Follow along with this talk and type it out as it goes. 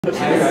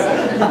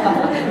Gladys,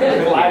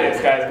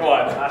 guys, come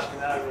on.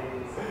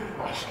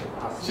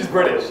 She's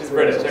British. She's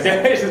British.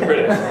 Okay, she's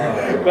British.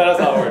 Gladys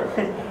Aylward.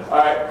 All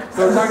right.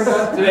 So we're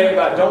talking today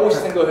about Don't Wish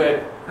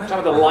Singlehood. We're talking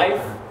about the life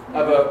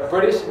of a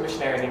British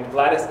missionary named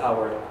Gladys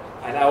Aylward,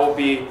 and I will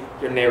be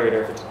your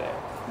narrator for today.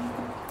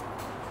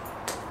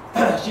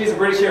 She is a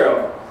British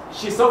hero.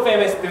 She's so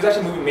famous. There's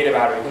actually a movie made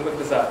about her. You can look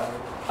this up.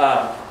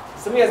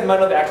 Some of you guys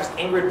might know the actress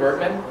Ingrid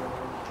Bergman.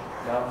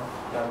 No.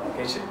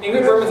 Okay.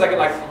 Ingrid Bergman's like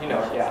you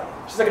know, yeah.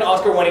 She's like an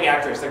Oscar-winning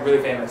actress, like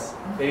really famous,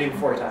 maybe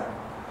before her time.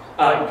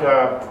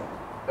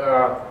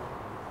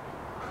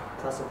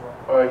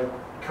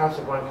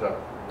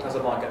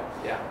 Casablanca.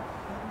 Yeah.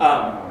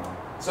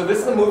 So this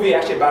is a movie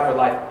actually about her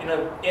life,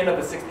 in of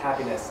the Sixth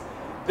Happiness.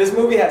 This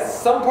movie has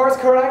some parts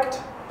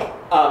correct,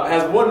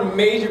 has one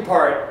major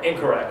part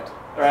incorrect.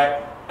 All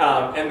right.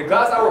 And the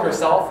Gladys Aylward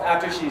herself,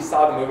 after she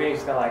saw the movie,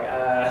 she's kind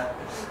of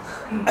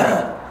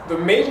like, the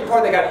major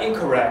part that got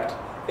incorrect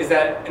is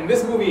that in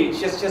this movie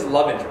she has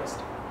love interest,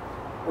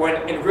 when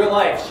in real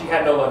life she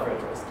had no love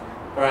interest.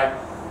 All right.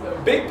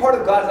 A big part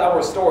of Gladys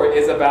Aylward's story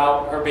is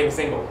about her being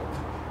single,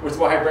 which is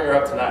why I bring her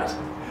up tonight.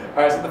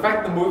 All right. So the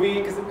fact that the movie,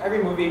 because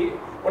every movie,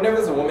 whenever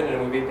there's a woman in a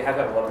movie, they have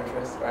to have a love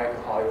interest, right?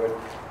 Because Hollywood.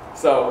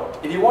 So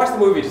if you watch the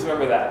movie, just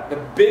remember that the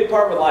big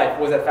part of her life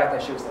was that fact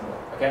that she was single.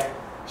 Okay.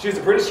 She was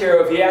a British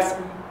hero. If you ask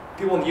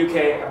people in the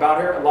UK about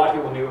her, a lot of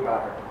people knew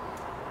about her.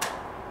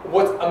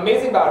 What's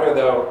amazing about her,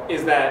 though,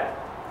 is that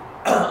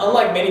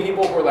unlike many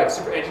people who are like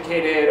super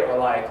educated or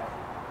like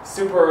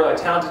super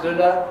talented,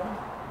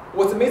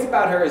 what's amazing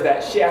about her is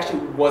that she actually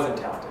wasn't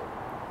talented,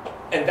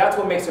 and that's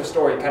what makes her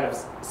story kind of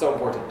so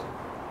important.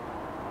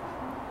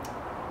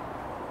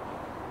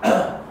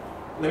 Let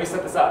me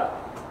set this up.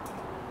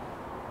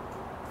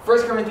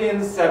 1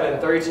 Corinthians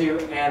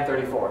 7:32 and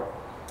 34. All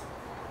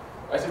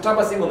right, so we're talking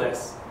about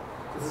singleness.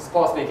 This is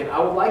Paul speaking. I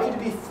would like you to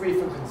be free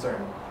from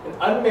concern. An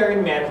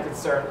unmarried man is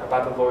concerned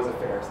about the Lord's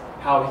affairs,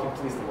 how he can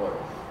please the Lord.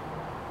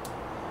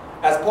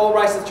 As Paul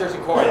writes to the church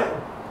in Corinth,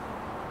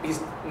 he's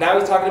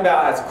talking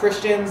about as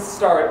Christians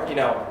start,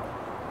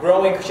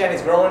 growing,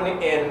 Christianity's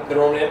growing in the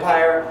Roman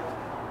Empire,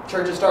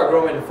 churches start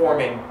growing and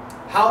forming.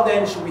 How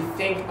then should we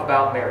think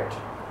about marriage?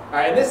 All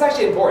right, and this is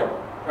actually important,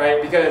 right?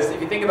 Because if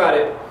you think about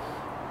it,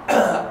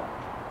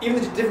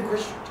 even the different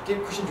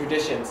Christian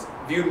traditions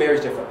view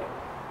marriage differently.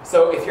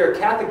 So if you're a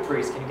Catholic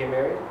priest, can you get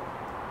married?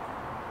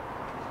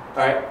 All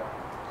right.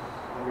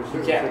 Under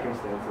certain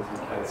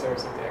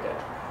circumstances, you can.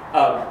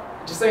 Okay.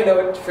 Just so you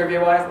know,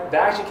 trivia-wise,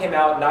 that actually came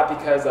out not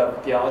because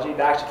of theology.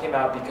 That actually came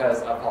out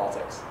because of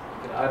politics.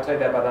 I'll tell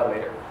you about that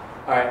later.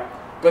 All right.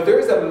 But there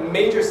is a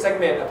major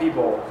segment of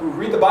people who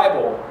read the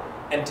Bible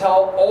and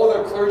tell all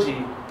their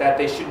clergy that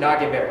they should not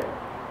get married,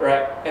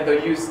 right? And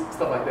they'll use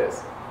stuff like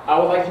this. I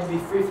would like you to be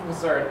free from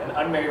concern, an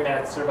unmarried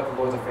man concerned about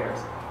the Lord's affairs,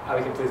 how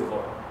he can please the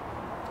Lord.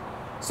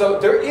 So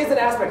there is an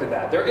aspect of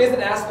that. There is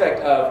an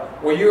aspect of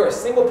where you're a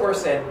single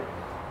person,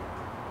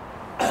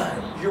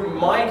 your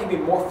mind can be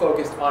more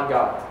focused on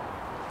God.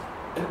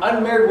 An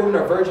unmarried woman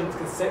or virgin is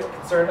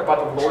concerned about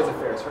the Lord's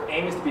affairs. Her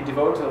aim is to be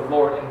devoted to the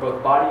Lord in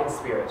both body and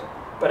spirit.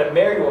 But a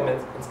married woman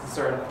is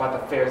concerned about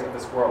the affairs of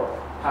this world,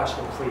 how she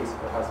can please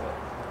her husband.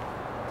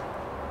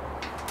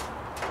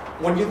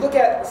 When you look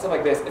at stuff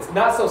like this, it's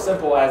not so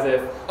simple as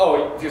if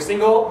you're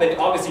single, then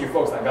obviously you're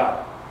focused on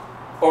God.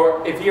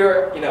 Or if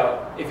you're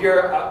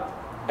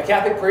a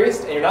Catholic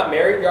priest and you're not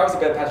married, you're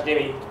obviously better than Pastor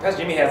Jimmy.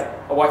 Pastor Jimmy has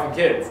a wife and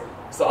kids,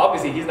 so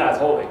obviously he's not as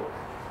holy.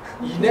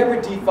 You never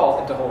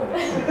default into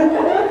holiness.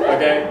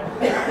 Okay?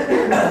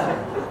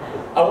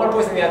 I want to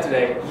point something out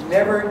today. You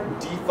never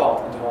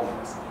default into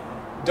holiness.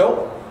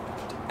 Don't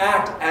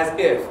act as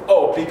if,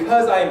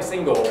 because I am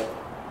single,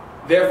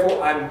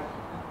 therefore I'm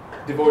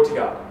devoted to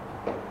God.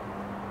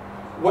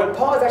 What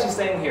Paul is actually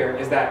saying here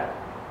is that,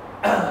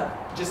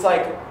 just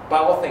like by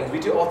all things, we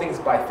do all things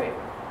by faith.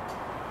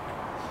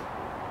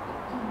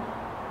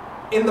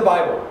 In the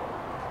Bible,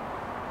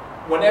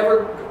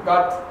 whenever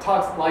God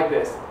talks like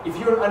this, if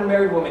you're an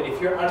unmarried woman, if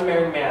you're an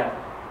unmarried man,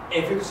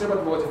 and if you're concerned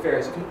about the Lord's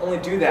affairs, you can only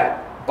do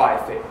that by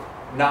faith,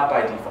 not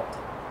by default.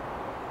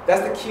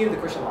 That's the key to the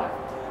Christian life.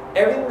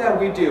 Everything that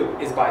we do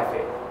is by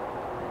faith.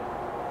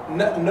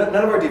 None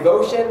of our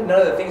devotion,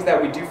 none of the things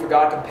that we do for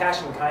God,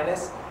 compassion and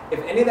kindness, if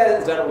any of that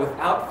is done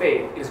without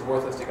faith, it is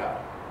worthless to God.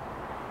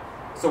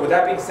 So with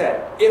that being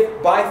said, if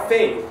by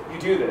faith you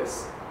do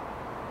this,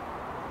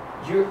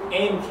 your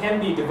aim can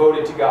be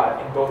devoted to God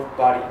in both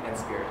body and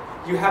spirit.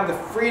 You have the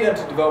freedom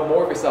to devote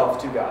more of yourself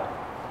to God.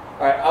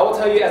 All right, I will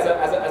tell you as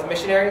a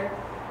missionary,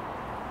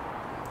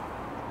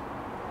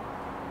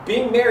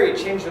 being married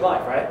changed your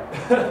life, right?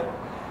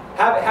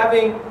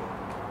 Having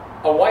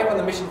a wife on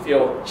the mission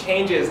field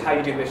changes how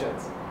you do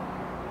missions,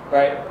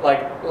 right?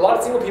 Like a lot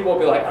of single people will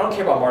be like, I don't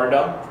care about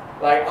martyrdom.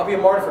 Like I'll be a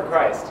martyr for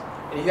Christ.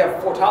 And if you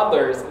have 4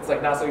 toddlers, it's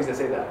like not so easy to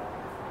say that.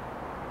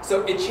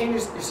 So it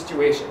changes your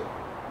situation.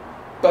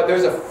 But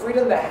there's a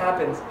freedom that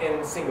happens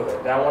in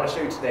singlehood that I want to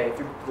show you today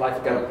through the life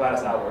of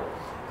Gladys Aylward.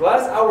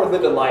 Gladys Aylward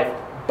lived a life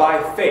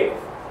by faith,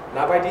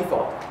 not by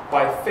default,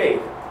 by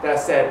faith that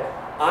said,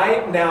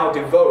 I now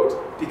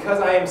devote, because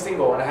I am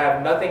single and I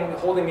have nothing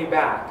holding me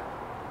back,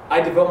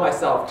 I devote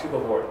myself to the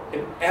Lord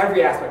in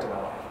every aspect of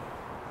my life.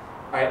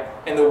 Right?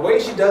 And the way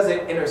she does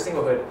it in her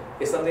singlehood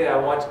is something that I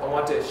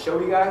want to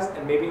show you guys,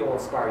 and maybe it will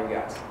inspire you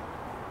guys.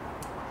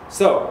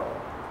 So,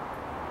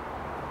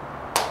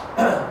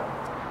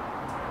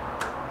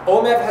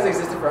 OMF has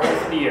existed for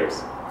 150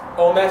 years.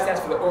 OMF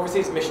stands for the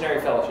Overseas Missionary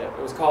Fellowship.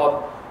 It was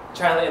called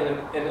China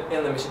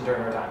in the mission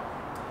during her time.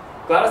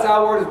 Gladys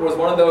Aylward was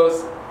one of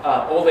those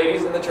old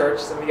ladies in the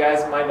church. Some of you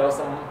guys might know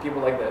some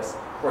people like this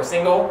who are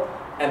single,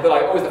 and they're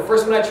like always the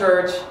first one at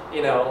church,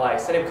 you know, like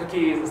sending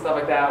cookies and stuff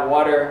like that,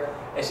 water.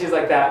 And she's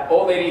like that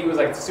old lady who's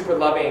like super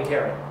loving and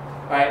caring,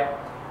 right?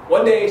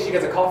 One day she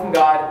gets a call from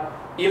God,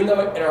 even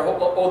though in her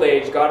old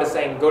age, God is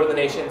saying, go to the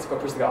nations, go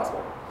preach the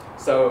gospel.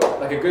 So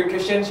like a good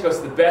Christian, she goes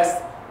to the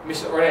best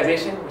mission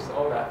organization, which is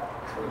OMF,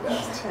 the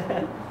best.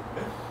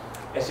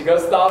 And she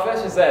goes to the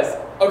office and says,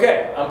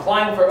 okay, I'm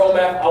applying for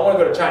OMF, I want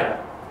to go to China.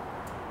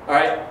 All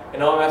right?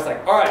 And OMF's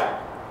like, all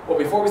right, well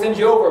before we send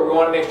you over, we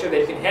want to make sure that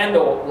you can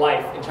handle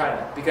life in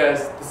China,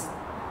 because this is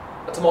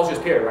a tumultuous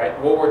period, right?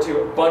 World War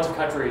II, a bunch of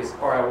countries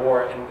are at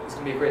war, and it's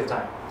going to be a crazy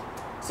time.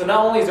 So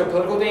not only is there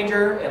political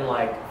danger and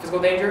like physical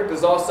danger, but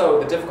there's also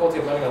the difficulty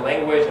of learning a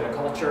language and a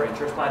culture and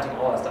church planting,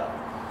 all that stuff.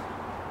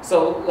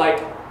 So like,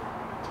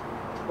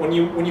 when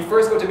you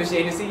first go to a mission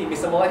agency, you meet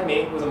someone like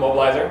me, who's a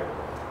mobilizer,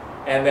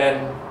 and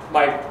then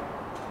my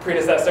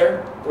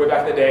predecessor, way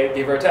back in the day,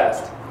 gave her a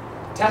test.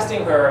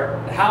 Testing her,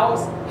 how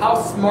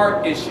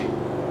smart is she?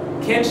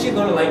 Can she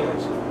learn a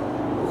language?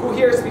 Who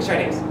here speaks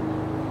Chinese?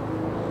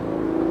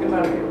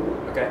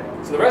 Okay,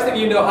 so the rest of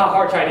you know how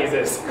hard Chinese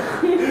is.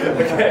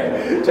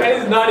 Okay,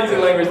 Chinese is not an easy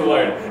language to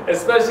learn,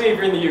 especially if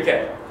you're in the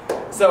UK.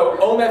 So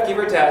OMF gave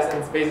her a test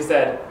and basically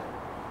said,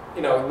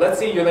 you know, let's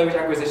see your language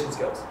acquisition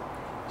skills.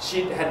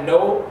 She had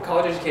no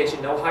college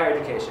education, no higher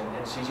education,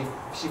 and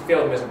she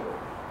failed miserably.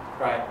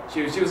 Right?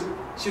 She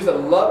was a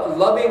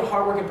loving,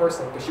 hardworking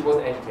person, but she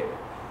wasn't educated.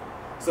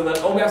 So then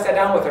OMF sat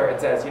down with her and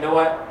says, you know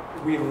what?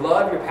 We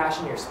love your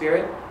passion, your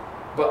spirit,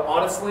 but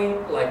honestly,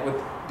 like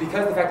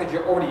because of the fact that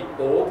you're already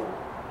old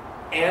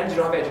and you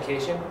don't have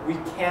education, we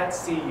can't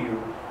see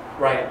you,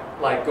 right?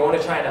 Like going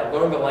to China,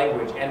 learn the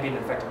language, and being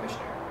an effective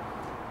missionary.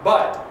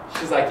 But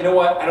she's like, you know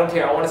what? I don't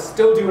care. I want to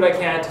still do what I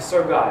can to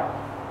serve God.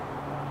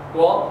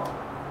 Well,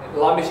 a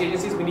lot of mission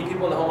agencies, we need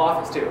people in the home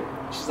office too.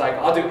 She's like,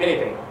 I'll do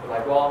anything. We're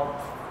like, well,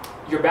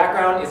 your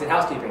background is in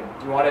housekeeping.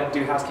 Do you want to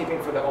do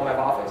housekeeping for the OMF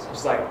office? And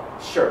she's like,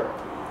 sure.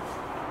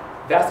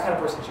 That's the kind of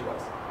person she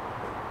was.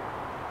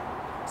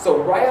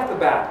 So right off the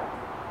bat,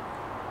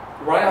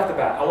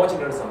 I want you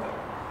to notice something.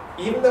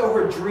 Even though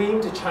her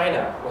dream to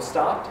China was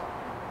stopped,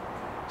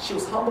 she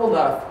was humble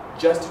enough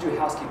just to do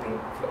housekeeping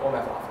for the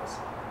OMF office.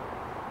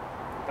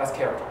 That's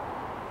character.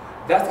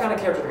 That's the kind of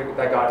character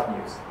that God can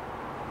use.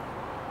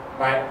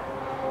 Right?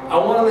 I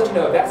want to let you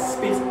know that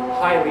speaks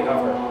highly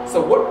of her.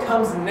 So what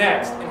comes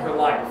next in her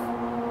life,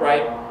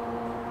 right?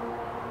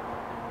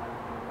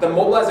 The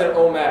mobilizer at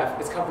OMF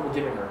is comfortable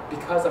giving her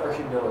because of her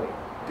humility,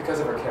 because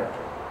of her character.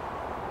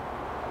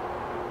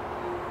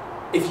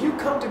 If you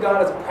come to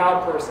God as a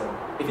proud person,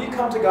 if you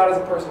come to God as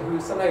a person who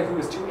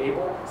is too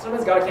able,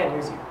 sometimes God can't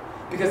use you.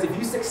 Because if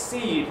you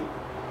succeed,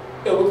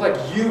 it'll look like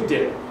you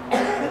did it.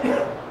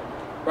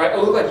 Right?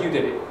 It'll look like you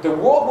did it. The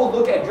world will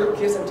look at your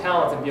gifts and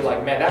talents and be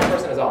like, man, that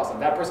person is awesome.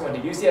 That person went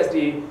to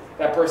UCSD.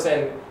 That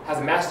person has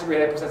a master's degree.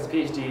 That person has a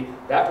PhD.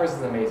 That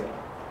person's amazing.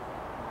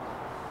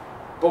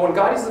 But when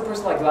God uses a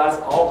person like Gladys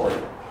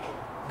Aylward,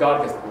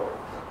 God gets the glory.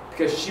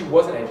 Because she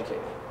wasn't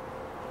educated.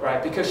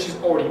 Right? Because she's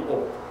already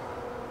old.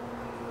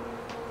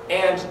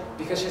 And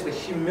because she has the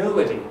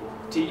humility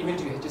to even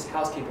do just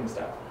housekeeping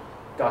stuff,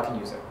 God can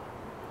use her.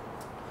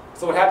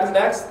 So what happens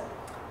next?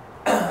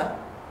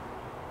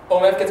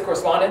 OMF gets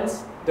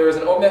correspondence. There was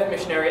an OMF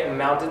missionary in the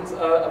mountains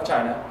of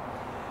China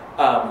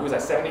who was like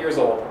 70 years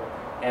old.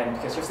 And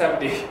because she's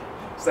 70,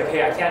 she's like,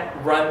 hey, I can't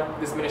run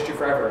this ministry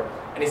forever.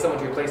 I need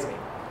someone to replace me.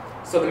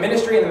 So the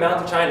ministry in the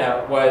mountains of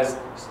China was,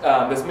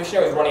 this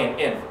missionary was running an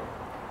inn.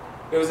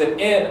 It was an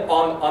inn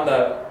on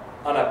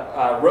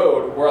a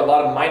road where a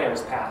lot of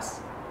miners pass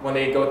when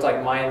they go to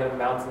like mine in the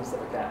mountains and stuff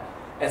like that.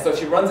 And so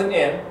she runs an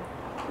inn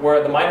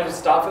where the miners would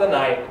stop for the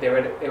night, they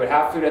would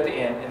have food at the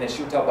inn, and then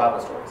she would tell Bible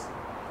stories.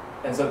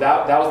 And so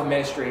that was the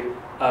ministry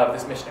of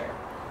this missionary.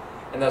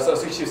 And so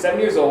she was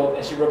 70 years old,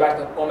 and she wrote back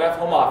to the OMF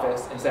home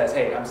office and says,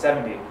 hey, I'm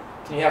 70.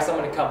 Can you have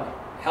someone to come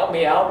help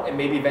me out and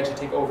maybe eventually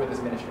take over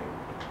this ministry?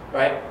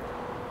 Right?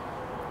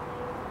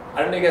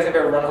 I don't know if you guys have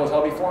ever run a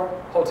hotel before.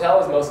 Hotel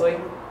is mostly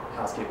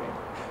housekeeping.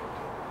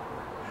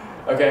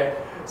 Okay?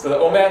 So the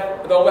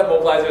OMF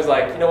mobilizer is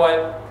like, you know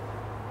what?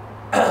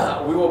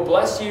 We will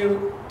bless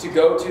you to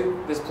go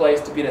to this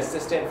place to be an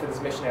assistant for this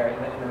missionary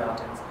in the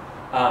mountains.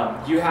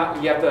 You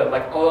have to,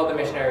 like all other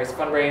missionaries,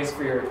 fundraise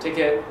for your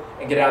ticket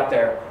and get out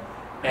there.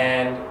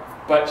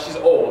 But she's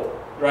old,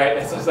 right?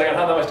 And so it's like, I don't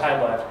have that much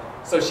time left.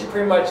 So she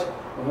pretty much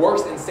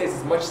works and saves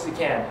as much as she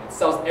can, and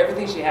sells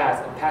everything she has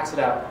and packs it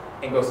up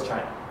and goes to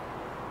China.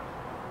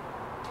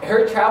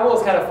 Her travel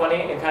is kind of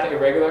funny and kind of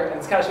irregular, and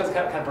this kind of shows the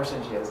kind of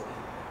person she is.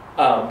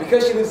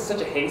 Because she lives in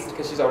such a haste,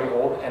 because she's already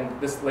old, and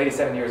this lady's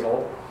 7 years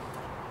old,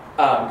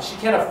 she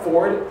can't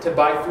afford to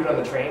buy food on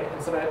the train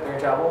and stuff like that during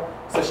travel.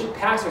 So she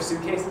packs her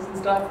suitcases and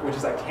stuff, which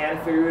is like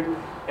canned food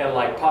and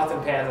like pots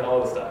and pans and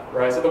all this stuff,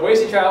 right? So the way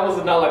she travels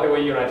is not like the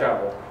way you and I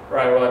travel,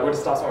 right? We're like, we'll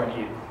just stop somewhere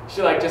and eat.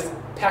 She like just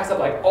packs up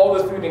like all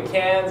this food in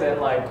cans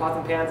and like pots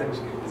and pans,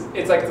 and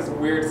it's like this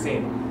weird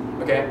scene,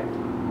 okay?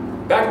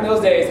 Back in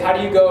those days, how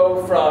do you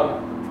go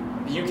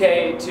from the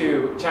UK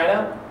to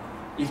China?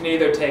 You can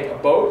either take a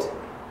boat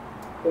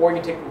or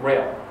you can take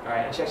rail, all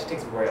right? And she actually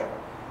takes rail.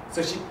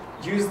 So she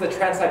uses the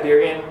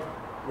Trans-Siberian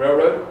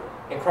Railroad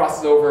and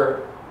crosses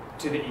over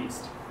to the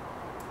east.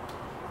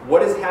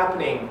 What is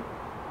happening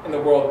in the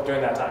world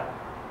during that time?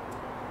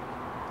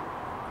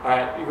 All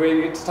right,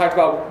 we just talked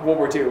about World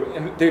War II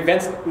and the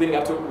events leading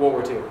up to World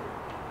War II.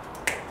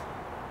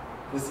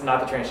 This is not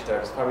the train she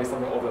took, it's probably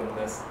something older than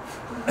this.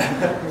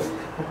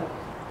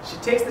 She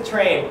takes the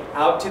train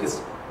out to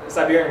the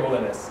Siberian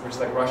wilderness, which is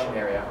like Russian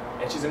area,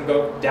 and she's gonna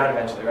go down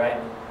eventually,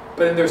 right?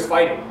 But then there's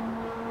fighting.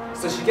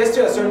 So she gets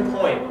to a certain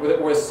point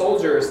where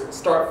soldiers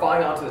start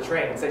falling onto the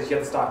train and says, you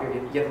have to stop here,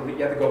 you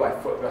have to go by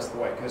foot the rest of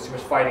the way because there's too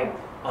much fighting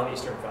on the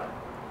Eastern Front.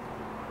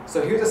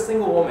 So here's a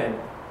single woman,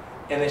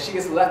 and then she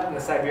gets left in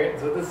the Siberian,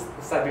 so this is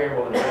the Siberian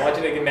wilderness. I want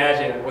you to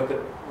imagine what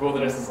the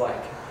wilderness is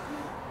like.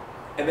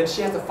 And then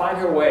she has to find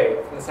her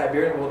way from the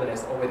Siberian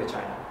wilderness all the way to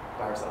China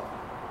by herself.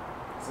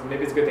 So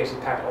maybe it's a good thing she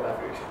packed all that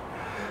food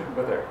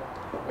with her.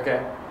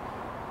 Okay?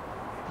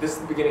 This is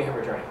the beginning of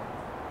her journey.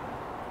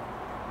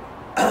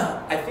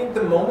 I think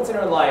the moments in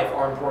her life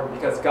are important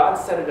because God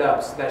set it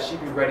up so that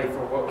she'd be ready for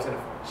what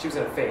she was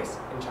going to face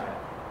in China.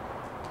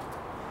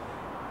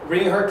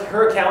 Reading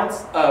her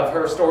accounts of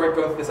her story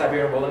going through the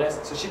Siberian wilderness,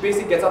 so she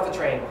basically gets off the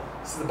train,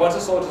 sees a bunch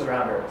of soldiers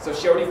around her, so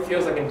she already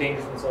feels like in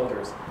danger from the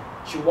soldiers.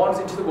 She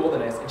wanders into the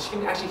wilderness and she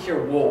can actually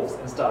hear wolves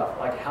and stuff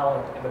like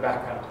howling in the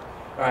background.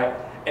 All right?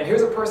 And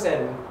here's a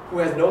person who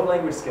has no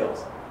language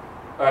skills,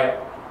 all right,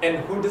 and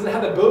who doesn't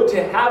have the ability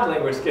to have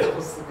language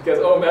skills because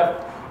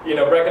OMF,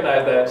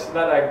 recognize that she's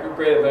not that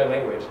great at learning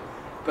language.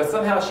 But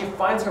somehow she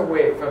finds her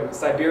way from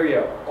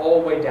Siberia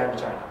all the way down to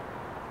China.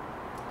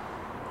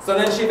 So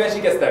then she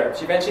eventually gets there.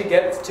 She eventually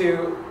gets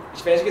to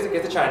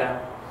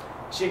China.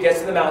 She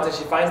gets to the mountains.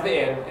 She finds the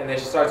inn, and then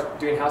she starts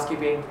doing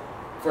housekeeping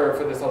for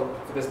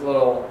this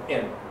little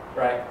inn,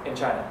 right, in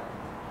China.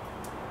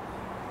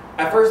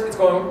 At first, it's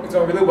going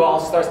really well.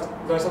 She starts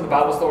learning some of the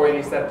Bible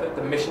stories that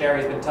the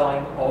missionary has been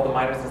telling all the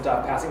miners and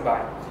stuff passing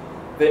by.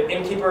 The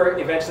innkeeper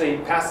eventually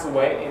passes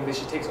away, and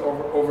she takes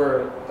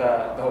over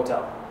the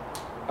hotel,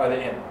 or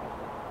the inn.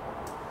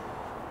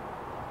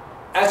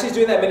 As she's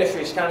doing that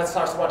ministry, she kind of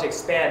starts to want to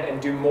expand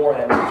and do more in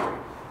that ministry,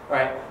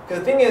 right? Because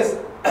the thing is,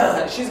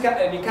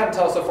 and you kind of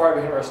tell so far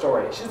behind her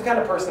story, she's the kind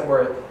of person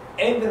where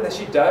anything that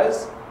she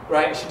does,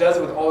 right, she does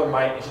it with all her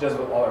might, and she does it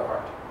with all her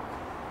heart.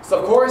 So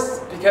of course,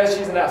 because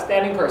she's an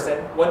outstanding person,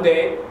 one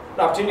day, an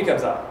opportunity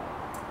comes up.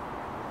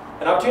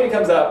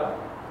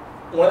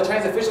 One of the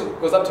Chinese officials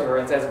goes up to her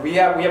and says, we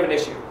have an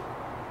issue.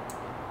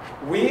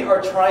 We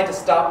are trying to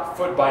stop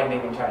foot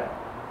binding in China.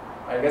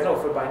 All right, you guys know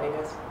what foot binding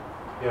is?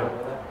 Yeah.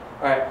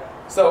 All right.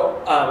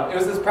 So it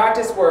was this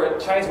practice where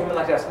Chinese women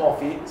like to have small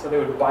feet, so they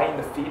would bind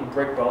the feet and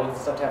break bones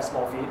and stuff to have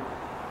small feet.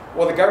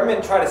 Well, the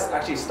government tried to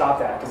actually stop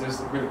that because it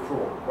was really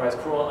cruel, right? It's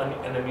cruel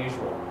and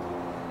unusual.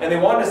 And they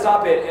wanted to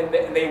stop it,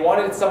 and they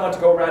wanted someone to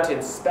go around to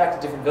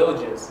inspect different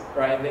villages,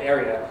 right, in the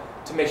area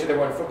to make sure they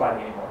weren't foot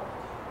binding anymore.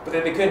 But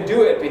then they couldn't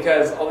do it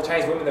because all the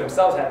Chinese women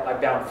themselves had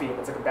like bound feet.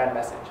 It's like a bad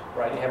message,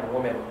 right? You have a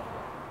woman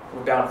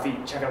with bound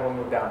feet, check on a woman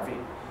with bound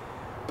feet.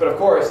 But of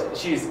course,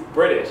 she's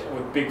British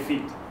with big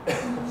feet,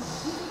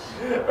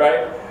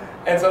 right?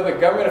 And so the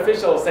government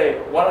officials say,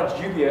 why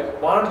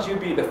don't you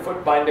be the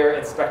foot binder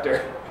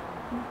inspector?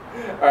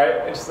 All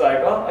right? And she's like,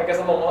 well, I guess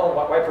I'm a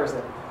white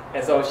person.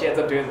 And so she ends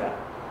up doing that.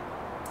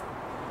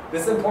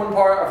 This is an important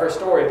part of her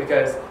story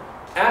because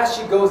as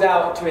she goes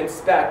out to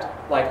inspect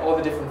like all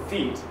the different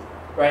feet,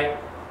 right?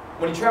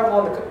 When you travel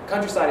along the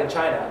countryside in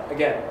China,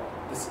 again,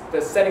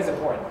 the setting's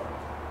important.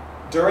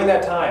 During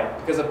that time,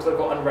 because of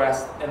political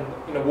unrest and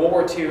World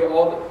War II,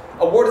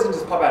 a war doesn't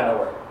just pop out of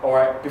nowhere. All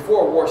right,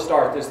 before a war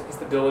starts, there's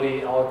instability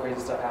and all the crazy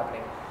stuff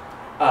happening.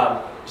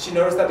 She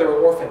noticed that there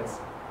were orphans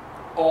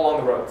all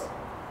along the roads.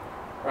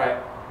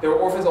 Right, there were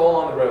orphans all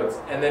along the roads,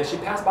 and then she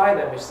passed by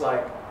them, and she's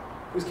like,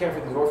 "Who's caring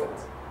for these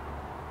orphans?"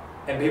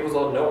 And people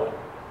told no one.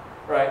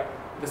 Right,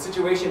 the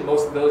situation in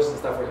most of the villages and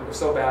stuff were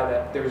so bad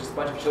that there was just a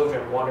bunch of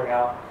children wandering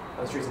out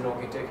on the streets and no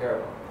one could take care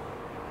of them.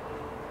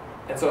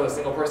 And so, as a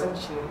single person,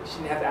 she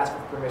didn't have to ask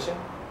for permission.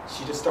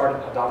 She just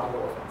started adopting the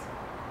orphans.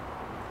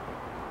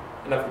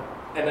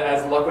 And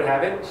as luck would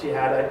have it, she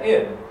had an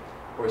inn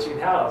where she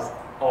could house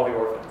all the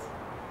orphans.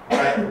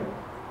 Right?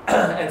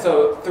 And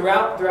so,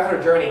 throughout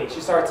her journey,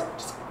 she starts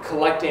just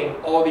collecting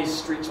all these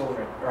street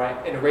children, right,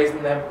 and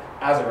raising them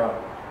as her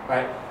own.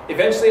 Right?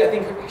 Eventually, I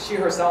think she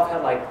herself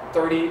had like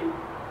 30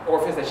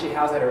 orphans that she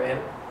housed at her inn,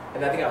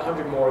 and I think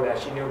 100 more that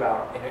she knew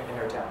about in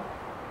her town.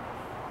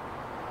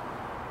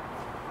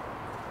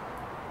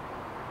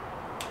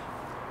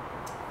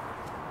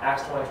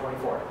 Acts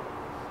 20:24.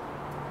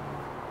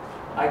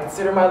 I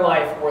consider my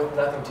life worth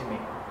nothing to me,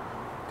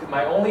 because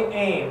my only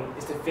aim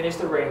is to finish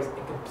the race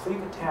and complete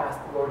the task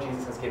the Lord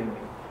Jesus has given me,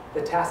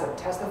 the task of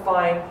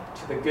testifying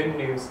to the good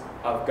news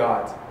of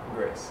God's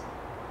grace.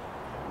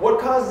 What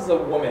causes a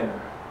woman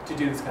to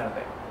do this kind of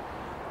thing?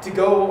 To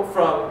go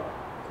from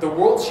the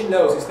world she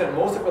knows, who spent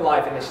most of her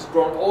life in, and she's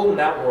grown old in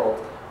that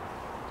world,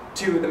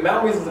 to the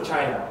mountain regions of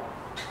China,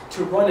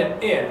 to run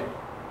an inn,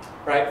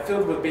 right,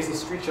 filled with basically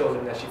street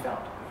children that she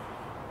found.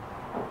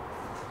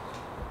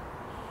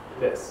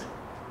 This.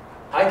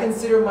 I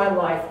consider my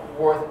life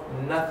worth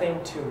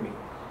nothing to me.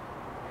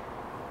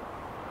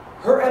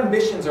 Her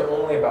ambitions are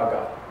only about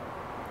God.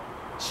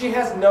 She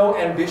has no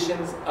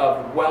ambitions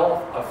of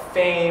wealth, of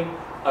fame,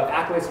 of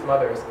accolades from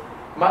others.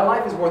 My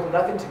life is worth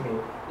nothing to me.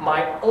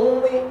 My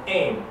only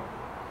aim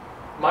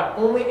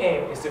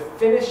is to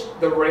finish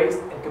the race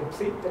and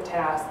complete the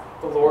task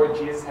the Lord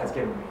Jesus has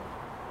given me.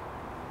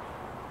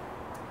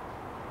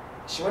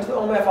 She went to the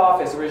OMF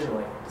office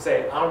originally to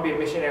say, I want to be a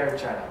missionary in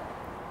China.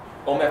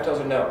 OMF tells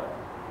her no.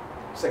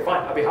 She's like,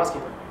 fine, I'll be a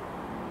housekeeper.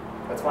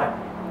 That's fine.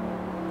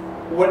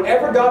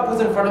 Whatever God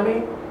puts in front of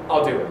me,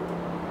 I'll do it.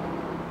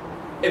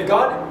 If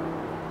God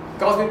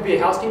calls me to be a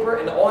housekeeper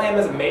and all I am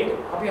is a maid,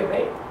 I'll be a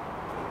maid.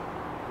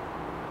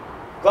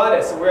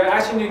 Gladys, we're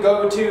asking you to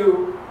go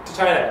to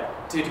China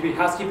to be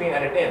housekeeping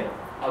at an inn.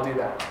 I'll do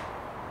that.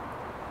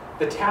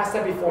 The task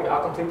set before me,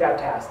 I'll complete that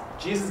task.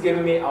 Jesus has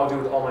given me, I'll do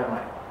it with all my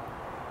might.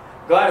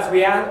 Gladys,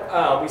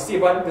 we see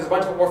there's a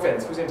bunch of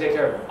orphans. Who's going to take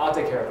care of them? I'll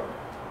take care of them.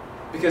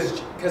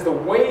 Because the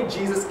way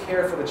Jesus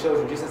cared for the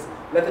children, Jesus says,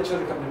 let the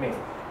children come to me.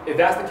 If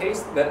that's the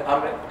case, then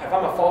if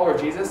I'm a follower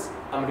of Jesus,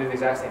 I'm going to do the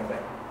exact same thing.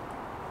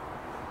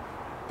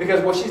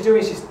 Because what she's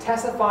doing is she's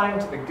testifying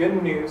to the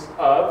good news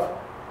of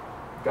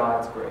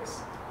God's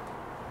grace.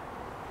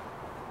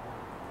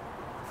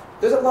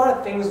 There's a lot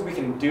of things we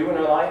can do in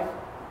our life,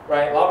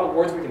 right? A lot of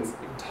words we can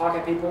talk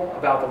at people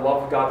about the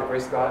love of God, the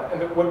grace of God.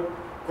 And what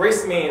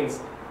grace means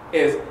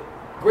is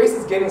grace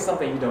is getting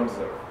something you don't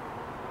deserve.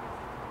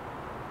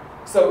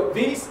 So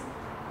these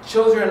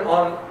children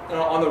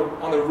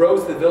on the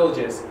roads to the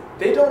villages,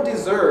 they don't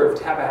deserve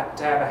to have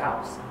a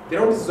house. They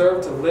don't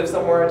deserve to live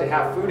somewhere, to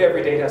have food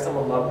every day, to have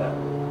someone love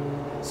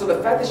them. So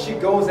the fact that she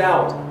goes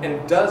out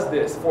and does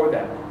this for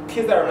them,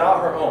 kids that are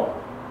not her own,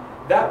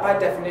 that by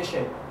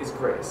definition is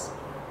grace.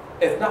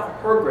 It's not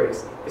her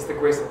grace, it's the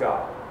grace of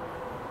God.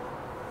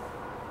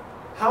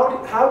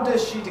 How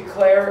does she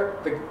declare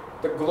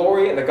the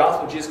glory and the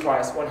gospel of Jesus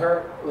Christ when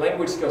her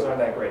language skills aren't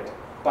that great?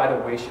 By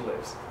the way she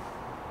lives.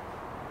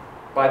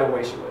 By the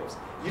way she lives.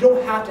 You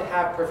don't have to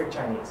have perfect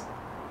Chinese.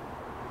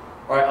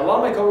 All right, a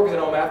lot of my coworkers in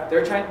OMF,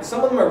 they're Chinese.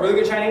 Some of them are really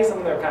good Chinese, some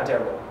of them are kind of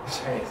terrible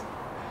Chinese.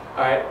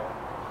 All right,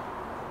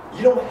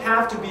 you don't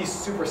have to be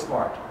super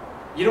smart.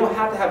 You don't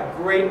have to have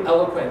great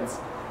eloquence.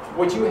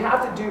 What you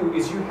have to do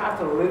is you have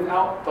to live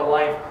out the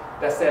life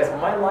that says,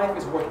 my life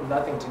is worth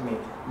nothing to me.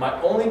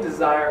 My only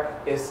desire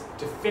is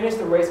to finish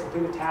the race,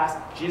 complete the task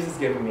Jesus has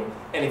given me.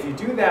 And if you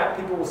do that,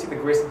 people will see the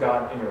grace of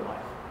God in your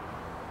life.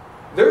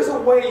 There's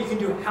a way you can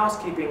do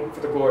housekeeping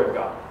for the glory of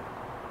God.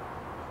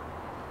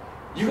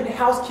 You can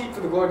housekeep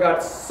for the glory of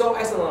God so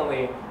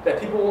excellently that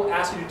people will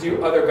ask you to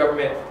do other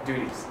government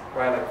duties,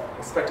 right? Like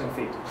inspecting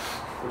feet,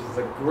 which is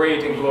a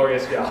great and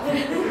glorious job.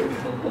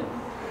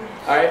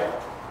 All right?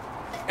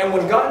 And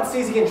when God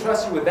sees He can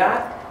trust you with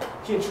that,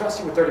 He can trust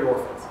you with 30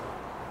 orphans.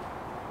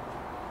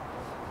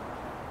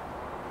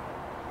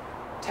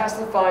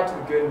 Testify to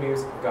the good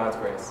news of God's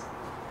grace.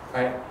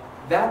 All right?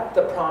 That's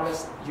the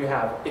promise you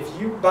have.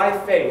 If you, by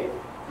faith,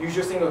 use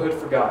your singlehood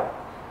for God,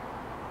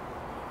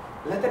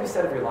 let that be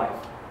said of your life.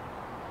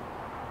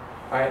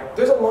 All right?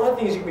 There's a lot of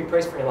things you can be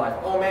praised for in your life.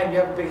 Oh man, you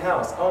have a big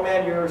house. Oh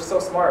man, you're so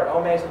smart.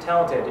 Oh man, you're so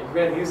talented. You're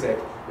good at music.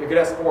 You're good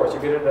at sports.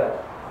 You're good at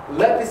that.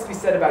 Let this be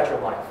said about your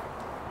life.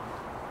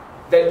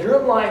 That your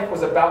life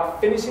was about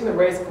finishing the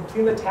race,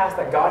 completing the task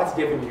that God has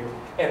given you,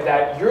 and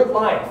that your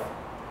life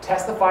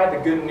testified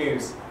the good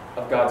news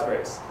of God's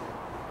grace.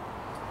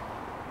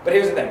 But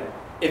here's the thing.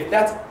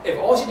 If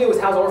all she did was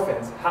house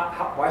orphans,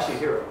 why is she a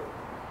hero?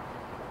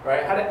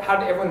 Right? How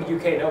did everyone in the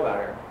UK know about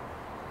her?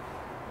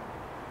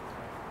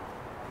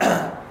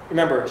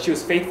 Remember, she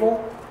was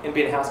faithful in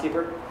being a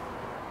housekeeper.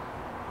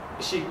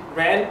 She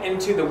ran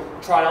into the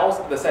trials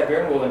of the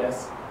Siberian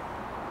wilderness,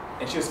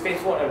 and she was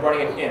faithful in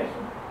running an inn,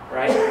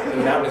 right, in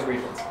the mountainous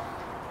regions.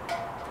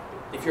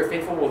 If you're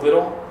faithful with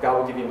little, God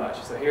will give you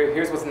much. So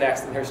here's what's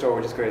next in her story,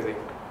 which is crazy.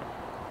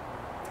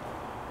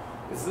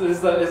 This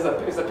is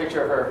a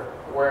picture of her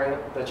wearing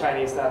the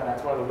Chinese stuff, and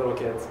that's one of the little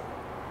kids.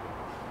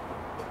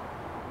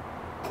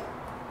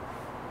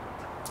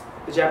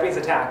 The Japanese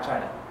attack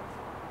China.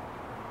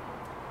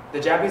 The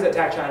Japanese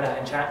attack China,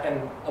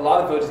 and a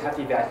lot of villages have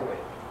to evacuate.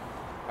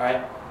 All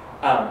right.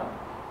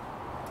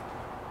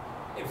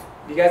 If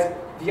you guys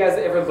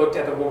ever looked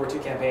at the World War II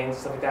campaigns,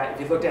 stuff like that,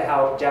 if you looked at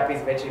how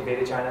Japanese eventually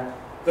invaded China,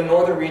 the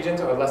northern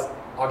regions are less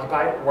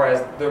occupied,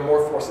 whereas there are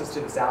more forces to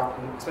the south,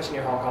 and especially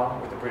near Hong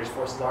Kong, where the British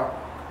forces are.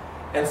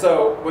 And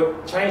so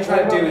what Chinese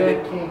try to do...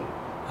 Nanking?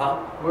 Huh?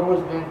 Where was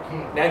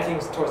Nanking?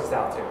 Nanking's towards the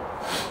south, too.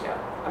 Yeah.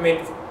 I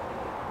mean,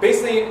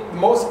 basically, the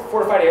most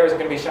fortified areas are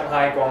going to be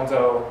Shanghai,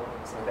 Guangzhou,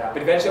 stuff like that.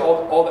 But eventually,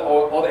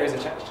 all the areas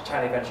of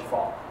China eventually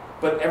fall.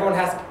 But everyone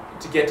has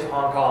to get to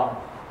Hong Kong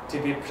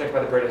to be protected by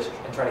the British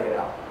and try to get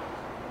out.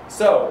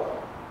 So,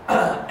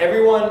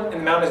 everyone in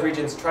the mountainous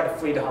regions try to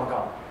flee to Hong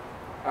Kong.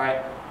 All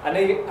right. I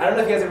don't know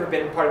if you guys have ever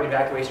been part of the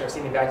evacuation or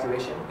seen the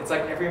evacuation. It's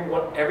like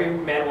every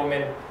man,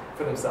 woman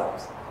for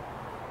themselves.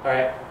 All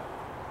right.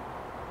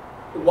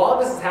 While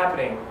this is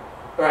happening,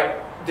 all right,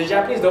 the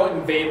Japanese don't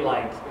invade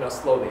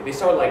slowly. They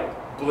start like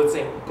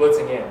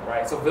blitzing in,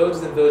 right? So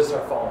villages and villages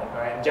start falling, all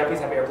right? And Japanese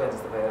have airplanes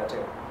and stuff like that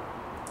too.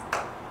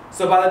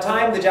 So by the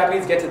time the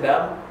Japanese get to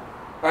them,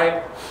 all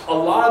right, a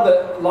lot of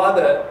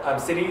the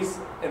cities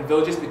and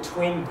villages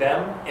between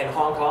them and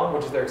Hong Kong,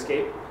 which is their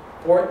escape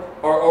port,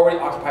 are already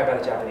occupied by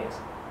the Japanese.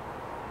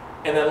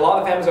 And then a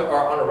lot of families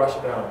are on a rush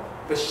of their own.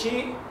 But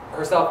she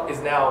herself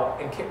is now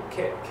in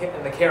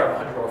the care of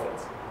 100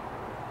 orphans.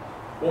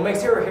 What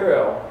makes her a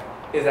hero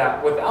is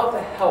that without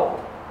the help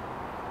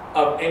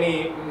of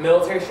any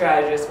military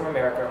strategists from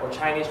America or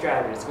Chinese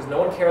strategists, because no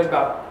one cares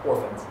about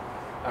orphans,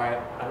 all right?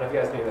 I don't know if you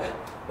guys knew that.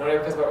 No one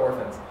ever cares about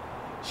orphans.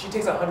 She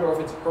takes 100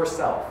 orphans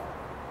herself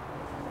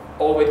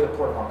all the way to the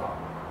port of Hong Kong.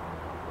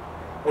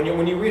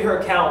 When you read her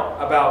account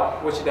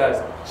about what she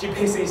does, she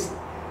basically,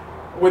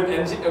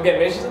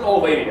 maybe she's an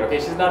old lady, okay?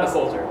 She's not a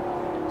soldier.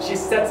 She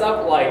sets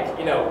up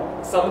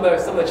some of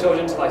the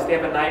children to stay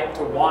up at night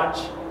to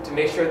watch, to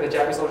make sure the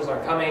Japanese soldiers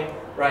aren't coming,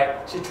 right?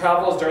 She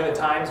travels during the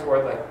times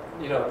where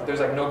there's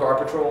no guard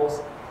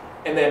patrols,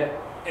 and I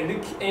don't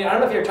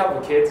know if you ever travel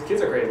with kids.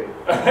 Kids are crazy,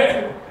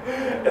 right?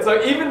 And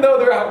so even though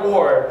they're at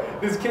war,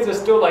 these kids are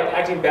still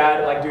acting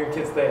bad and doing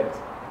kids things.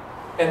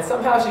 And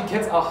somehow she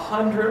gets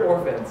 100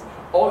 orphans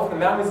all from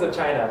the mountains of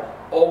China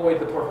all the way to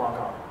the port of Hong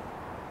Kong.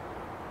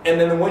 And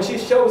then when she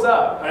shows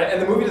up,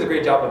 and the movie does a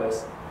great job of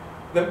this,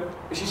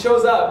 she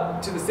shows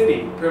up to the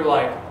city. People are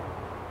like,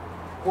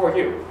 "Who are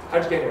you?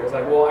 How'd you get here?" It's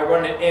like, "Well, I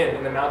run an inn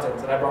in the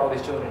mountains, and I brought all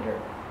these children here."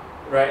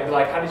 Right? And they're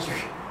like, "How did you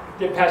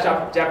get past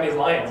Japanese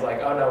lines?"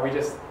 Like, "Oh no, we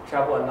just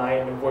travel at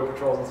night and avoid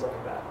patrols and stuff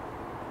like that."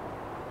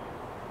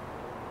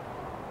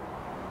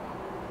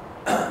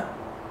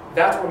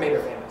 That's what made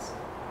her famous.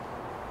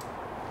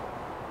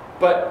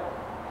 But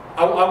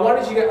I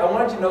wanted you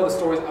to know the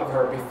stories of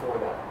her before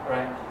that. All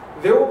right?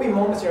 There will be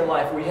moments in your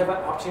life where you have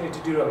an opportunity to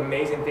do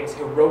amazing things,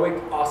 heroic,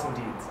 awesome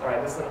deeds. All right?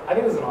 I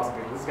think this is an awesome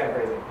picture. This is kind of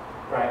crazy,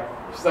 right?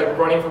 She's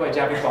running from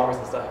Japanese bombers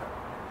and stuff.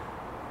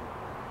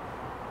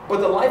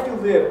 But the life you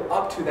live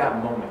up to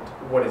that moment,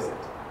 what is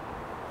it?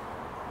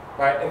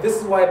 Right? And this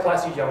is why it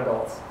applies to you young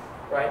adults,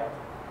 right?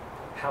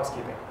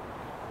 Housekeeping,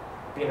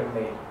 being a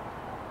maid.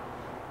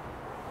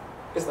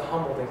 It's the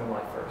humble things in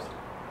life first.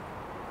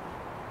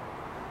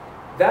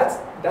 That's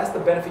the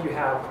benefit you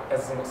have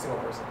as a single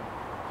person.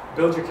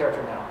 Build your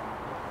character now.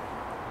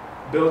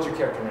 Build your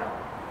character now.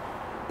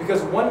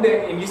 Because one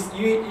day, and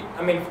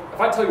if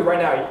I tell you right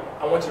now,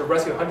 I want you to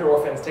rescue 100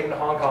 orphans, take them to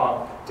Hong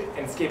Kong,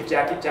 and escape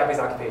Japanese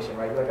occupation,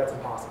 right? You're like, that's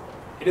impossible.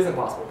 It is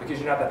impossible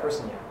because you're not that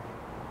person yet.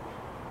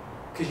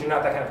 Because you're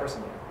not that kind of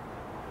person yet.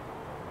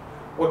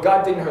 What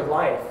God did in her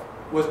life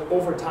was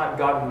over time,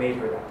 God made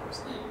her that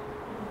person.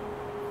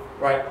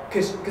 Right?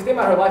 Because think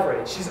about her life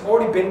already. She's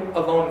already been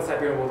alone in the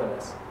Siberian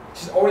wilderness.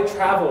 She's already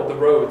traveled the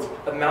roads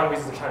of the mountain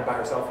regions of China by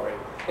herself already.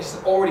 And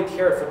she's already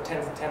cared for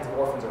tens and tens of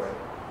orphans already.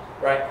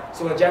 Right?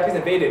 So when the Japanese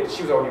invaded,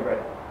 she was already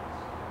ready.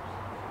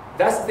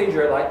 That's the stage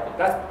you're in life.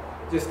 That's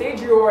the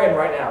stage you are in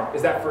right now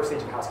is that first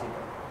stage of housekeeping.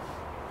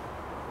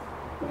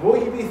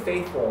 Will you be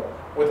faithful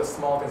with the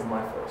small things in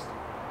life first?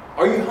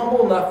 Are you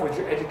humble enough with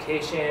your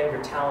education,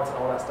 your talents, and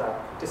all that stuff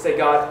to say,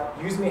 God,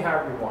 use me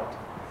however you want.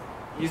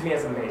 Use me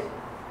as a maid.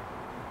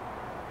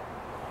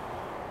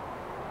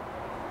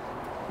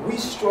 We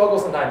struggle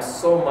sometimes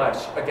so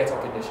much against our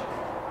condition,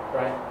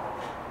 right?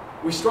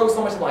 We struggle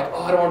so much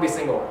I don't want to be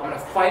single. I'm going to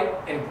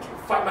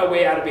fight my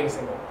way out of being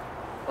single.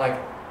 I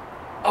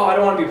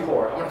don't want to be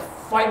poor. I'm going to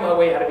fight my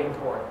way out of being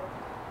poor.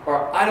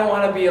 Or I don't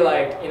want to be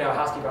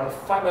housekeeper. I'm going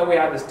to fight my way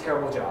out of this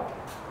terrible job.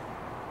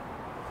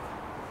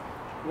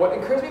 What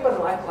encouraged me about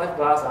the life of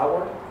Gladys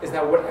Aylward is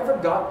that whatever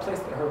God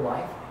placed in her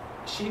life,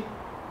 she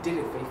did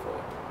it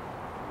faithfully.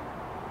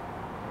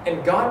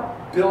 And God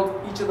built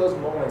each of those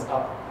moments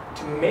up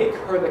to make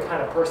her the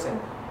kind of person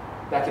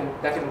that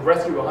can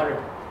rescue 100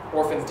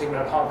 orphans and take them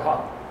out of Hong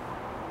Kong.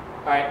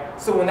 All right.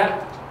 So when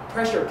that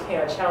pressure came,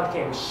 that challenge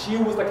came, she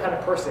was the kind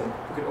of person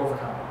who could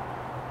overcome it.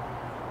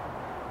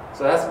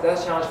 So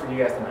that's a challenge for you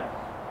guys tonight.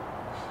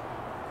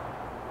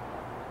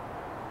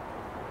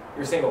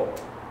 You're single.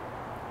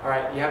 All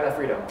right. You have that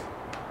freedom.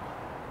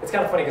 It's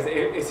kind of funny because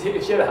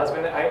if she had a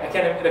husband, I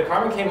can't. If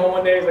Carmen came home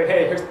one day, he's like,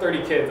 "Hey, here's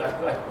 30 kids."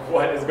 I'm like,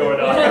 "What is going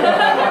on?"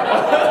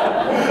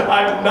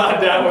 I'm not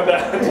down with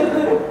that.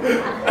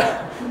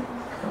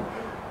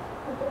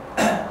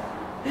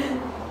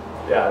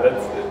 Yeah,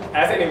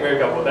 ask any married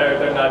couple.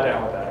 They're not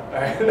down with that.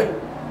 All right.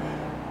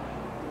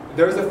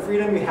 There's a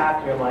freedom you have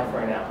in your life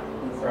right now.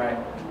 Right.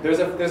 There's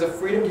a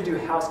freedom to do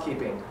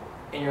housekeeping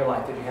in your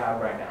life that you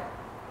have right now.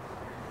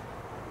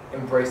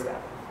 Embrace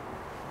that.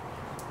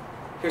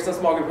 Here's some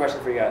small group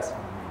questions for you guys.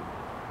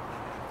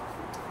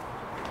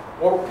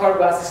 What part of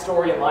Gladys'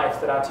 story in life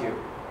stood out to you?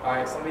 All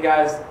right, some of you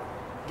guys,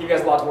 give you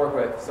guys a lot to work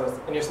with. So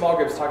in your small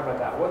groups, talk about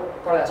that. What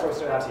part of that story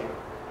stood out to you?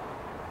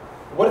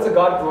 What is a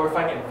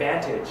God-glorifying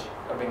advantage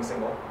of being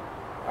single?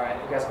 All right,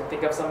 you guys can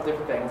think of some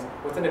different things.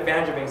 What's an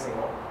advantage of being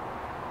single?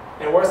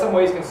 And what are some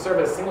ways you can serve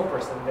as a single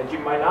person that you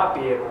might not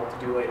be able to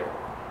do later?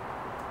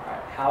 All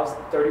right, house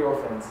 30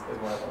 orphans is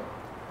one of them.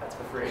 That's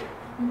for free.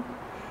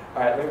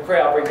 All right, let me pray.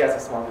 I'll bring you guys to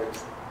small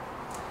groups.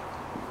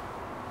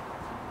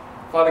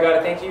 Father God,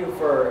 I thank you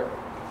for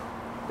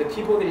the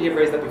people that you have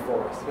raised up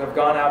before us, who have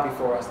gone out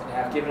before us and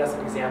have given us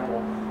an example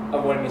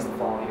of what it means to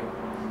follow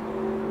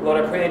you.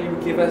 Lord, I pray that you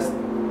would give us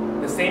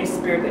the same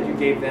spirit that you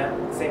gave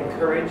them, the same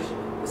courage,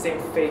 the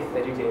same faith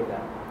that you gave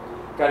them.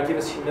 God, give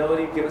us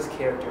humility, give us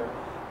character,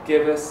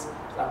 give us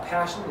a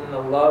passion and a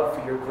love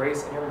for your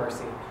grace and your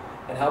mercy,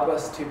 and help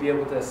us to be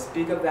able to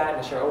speak of that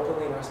and share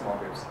openly in our small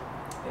groups.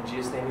 In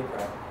Jesus' name we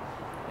pray.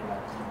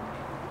 Amen.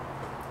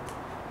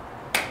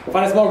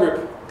 Find a small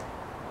group.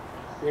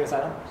 You're going to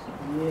sign up?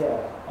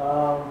 Yeah.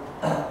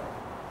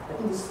 I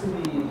think this is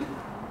going to be,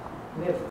 we have